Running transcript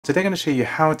Today I'm going to show you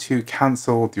how to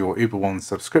cancel your Uber One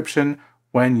subscription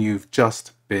when you've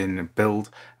just been billed,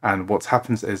 and what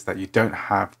happens is that you don't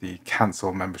have the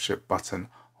cancel membership button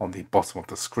on the bottom of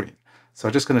the screen. So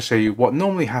I'm just going to show you what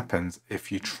normally happens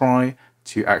if you try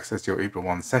to access your Uber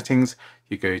One settings.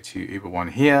 You go to Uber One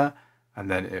here,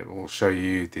 and then it will show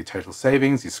you the total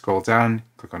savings. You scroll down,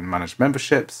 click on manage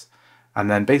memberships, and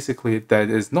then basically there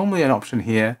is normally an option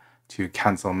here to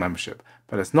cancel membership,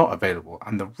 but it's not available.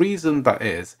 And the reason that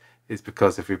is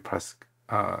because if we press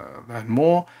learn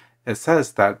more, it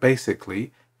says that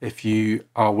basically if you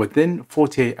are within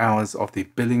 48 hours of the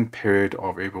billing period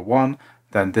of Uber One,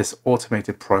 then this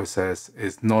automated process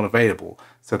is not available.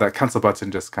 So that cancel button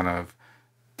just kind of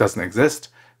doesn't exist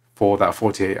for that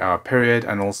 48-hour period,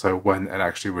 and also when it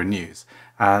actually renews.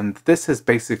 And this is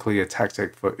basically a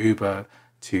tactic for Uber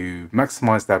to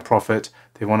maximize their profit.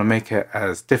 They want to make it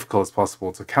as difficult as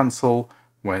possible to cancel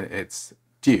when it's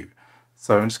due.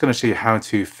 So I'm just going to show you how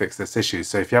to fix this issue.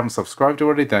 So if you haven't subscribed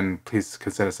already, then please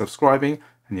consider subscribing,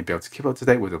 and you'll be able to keep up to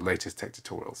date with the latest tech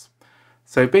tutorials.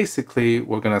 So basically,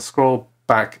 we're going to scroll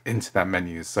back into that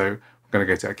menu. So we're going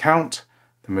to go to account,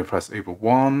 then we press Uber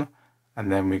One,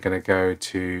 and then we're going to go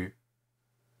to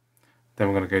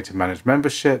manage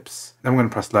memberships. Then we're going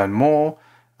to press learn more,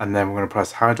 and then we're going to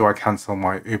press how do I cancel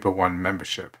my Uber One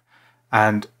membership.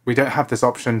 And we don't have this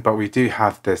option, but we do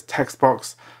have this text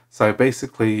box. So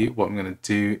basically what I'm going to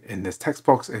do in this text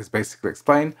box is basically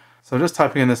explain. So I'm just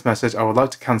typing in this message: I would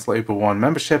like to cancel Uber One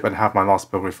membership and have my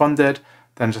last bill refunded.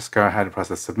 Then just go ahead and press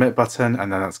the submit button,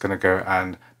 and then that's going to go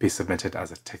and be submitted as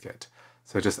a ticket.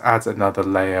 So it just adds another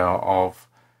layer of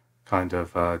kind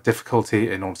of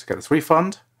difficulty in order to get this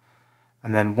refund.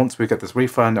 And then once we get this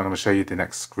refund, I'm going to show you the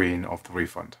next screen of the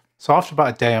refund. So after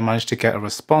about a day, I managed to get a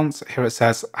response. Here it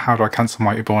says, how do I cancel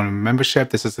my Uber One membership?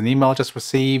 This is an email I just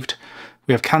received.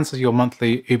 We have cancelled your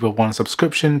monthly Uber One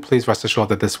subscription. Please rest assured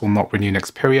that this will not renew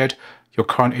next period. Your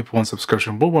current Uber One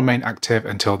subscription will remain active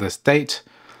until this date.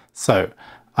 So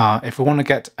if we want to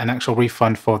get an actual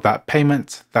refund for that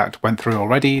payment that went through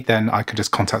already, then I could just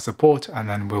contact support, and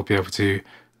then we'll be able to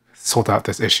sort out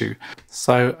this issue.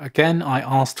 So again, I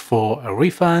asked for a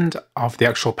refund of the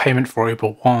actual payment for Uber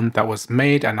One that was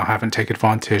made, and I haven't taken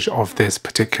advantage of this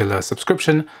particular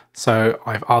subscription. So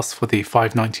I've asked for the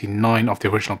 $5.99 of the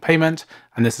original payment,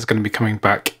 and this is going to be coming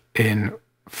back in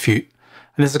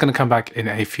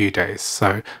a few days.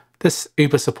 So this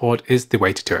Uber support is the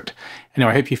way to do it.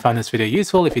 Anyway, I hope you found this video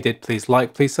useful. If you did, please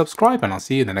like, please subscribe, and I'll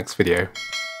see you in the next video.